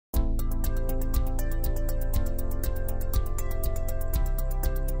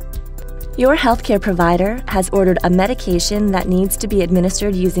Your healthcare provider has ordered a medication that needs to be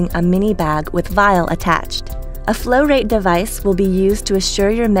administered using a mini bag with vial attached. A flow rate device will be used to assure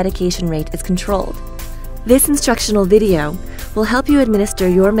your medication rate is controlled. This instructional video will help you administer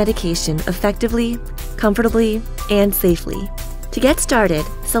your medication effectively, comfortably, and safely. To get started,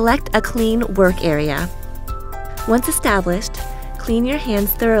 select a clean work area. Once established, clean your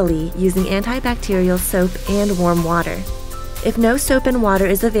hands thoroughly using antibacterial soap and warm water. If no soap and water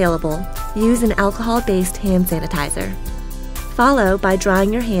is available, use an alcohol-based hand sanitizer. Follow by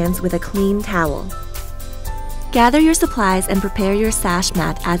drying your hands with a clean towel. Gather your supplies and prepare your sash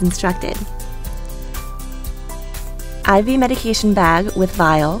mat as instructed. IV medication bag with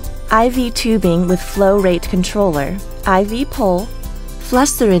vial, IV tubing with flow rate controller, IV pole, flush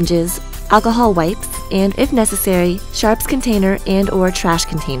syringes, alcohol wipes, and if necessary, sharps container and/or trash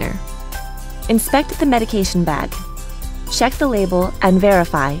container. Inspect the medication bag. Check the label and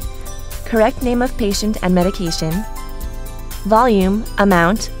verify. Correct name of patient and medication, volume,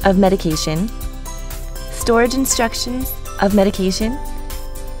 amount of medication, storage instructions of medication,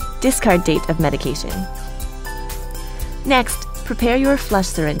 discard date of medication. Next, prepare your flush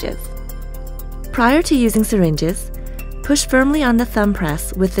syringes. Prior to using syringes, push firmly on the thumb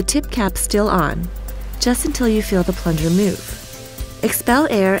press with the tip cap still on, just until you feel the plunger move. Expel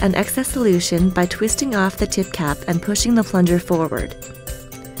air and excess solution by twisting off the tip cap and pushing the plunger forward.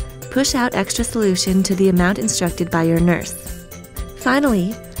 Push out extra solution to the amount instructed by your nurse.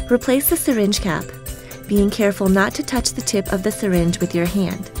 Finally, replace the syringe cap, being careful not to touch the tip of the syringe with your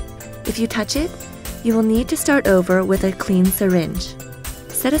hand. If you touch it, you will need to start over with a clean syringe.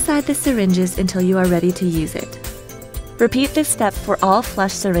 Set aside the syringes until you are ready to use it. Repeat this step for all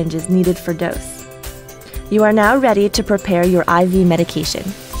flush syringes needed for dose. You are now ready to prepare your IV medication.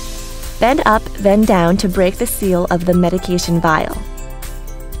 Bend up, then down to break the seal of the medication vial.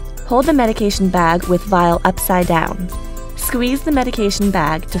 Hold the medication bag with vial upside down. Squeeze the medication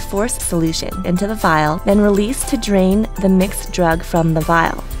bag to force solution into the vial, then release to drain the mixed drug from the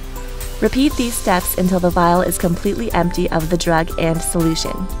vial. Repeat these steps until the vial is completely empty of the drug and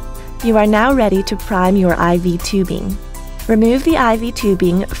solution. You are now ready to prime your IV tubing. Remove the IV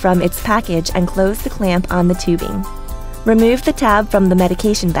tubing from its package and close the clamp on the tubing. Remove the tab from the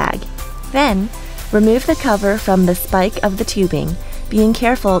medication bag. Then, remove the cover from the spike of the tubing, being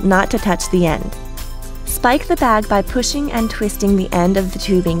careful not to touch the end. Spike the bag by pushing and twisting the end of the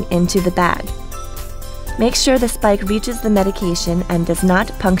tubing into the bag. Make sure the spike reaches the medication and does not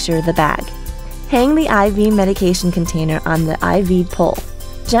puncture the bag. Hang the IV medication container on the IV pole.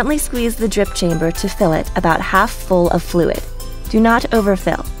 Gently squeeze the drip chamber to fill it about half full of fluid. Do not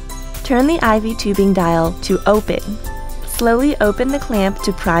overfill. Turn the IV tubing dial to open. Slowly open the clamp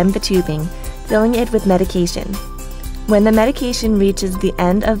to prime the tubing, filling it with medication. When the medication reaches the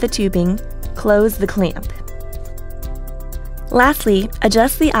end of the tubing, close the clamp. Lastly,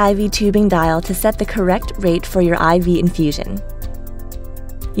 adjust the IV tubing dial to set the correct rate for your IV infusion.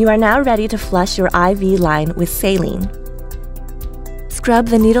 You are now ready to flush your IV line with saline. Scrub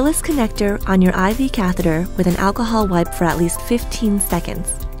the needleless connector on your IV catheter with an alcohol wipe for at least 15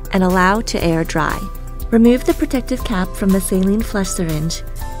 seconds and allow to air dry. Remove the protective cap from the saline flush syringe.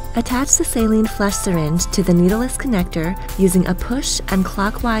 Attach the saline flush syringe to the needleless connector using a push and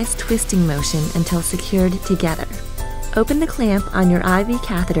clockwise twisting motion until secured together. Open the clamp on your IV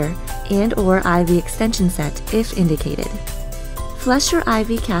catheter and/or IV extension set if indicated. Flush your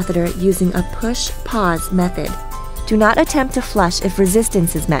IV catheter using a push-pause method. Do not attempt to flush if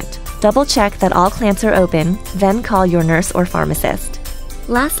resistance is met. Double check that all clamps are open, then call your nurse or pharmacist.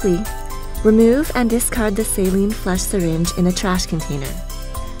 Lastly, remove and discard the saline flush syringe in a trash container.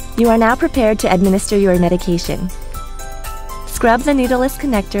 You are now prepared to administer your medication. Scrub the needleless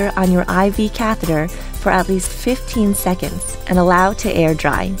connector on your IV catheter for at least 15 seconds and allow to air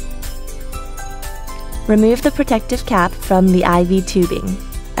dry. Remove the protective cap from the IV tubing.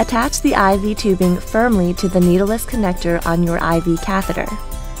 Attach the IV tubing firmly to the needleless connector on your IV catheter.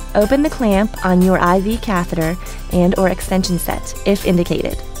 Open the clamp on your IV catheter and/or extension set, if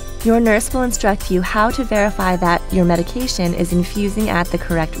indicated. Your nurse will instruct you how to verify that your medication is infusing at the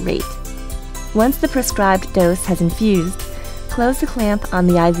correct rate. Once the prescribed dose has infused, close the clamp on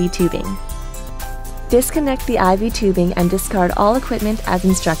the IV tubing. Disconnect the IV tubing and discard all equipment as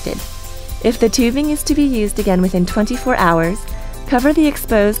instructed. If the tubing is to be used again within 24 hours, cover the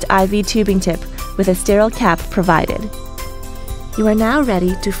exposed IV tubing tip with a sterile cap provided. You are now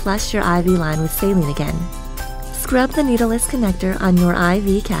ready to flush your IV line with saline again. Scrub the needleless connector on your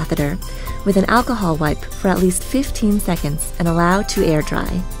IV catheter with an alcohol wipe for at least 15 seconds and allow to air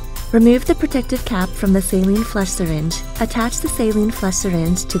dry. Remove the protective cap from the saline flush syringe. Attach the saline flush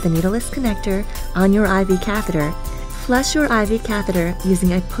syringe to the needleless connector on your IV catheter. Flush your IV catheter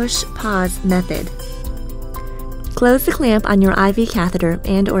using a push-pause method. Close the clamp on your IV catheter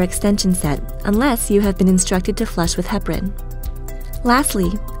and/or extension set unless you have been instructed to flush with heparin.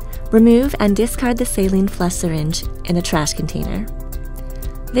 Lastly, remove and discard the saline flush syringe in a trash container.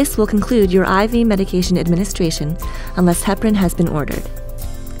 This will conclude your IV medication administration unless heparin has been ordered.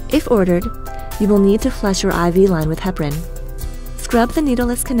 If ordered, you will need to flush your IV line with heparin. Scrub the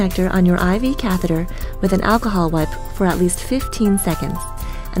needleless connector on your IV catheter with an alcohol wipe for at least 15 seconds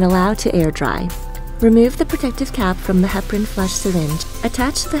and allow to air dry. Remove the protective cap from the heparin flush syringe.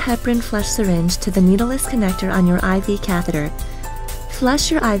 Attach the heparin flush syringe to the needleless connector on your IV catheter.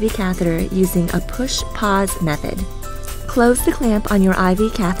 Flush your IV catheter using a push-pause method. Close the clamp on your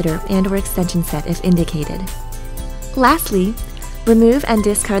IV catheter and/or extension set if indicated. Lastly, remove and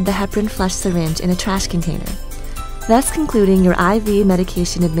discard the heparin flush syringe in a trash container, thus concluding your IV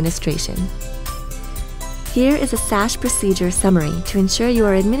medication administration. Here is a SASH procedure summary to ensure you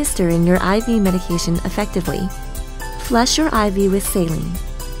are administering your IV medication effectively. Flush your IV with saline.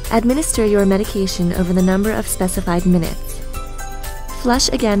 Administer your medication over the number of specified minutes. Flush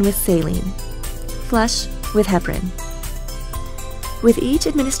again with saline. Flush with heparin. With each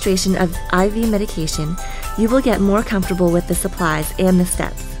administration of IV medication, you will get more comfortable with the supplies and the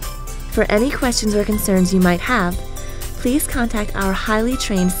steps. For any questions or concerns you might have, please contact our highly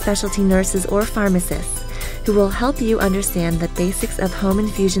trained specialty nurses or pharmacists who will help you understand the basics of home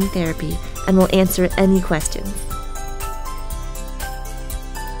infusion therapy and will answer any questions.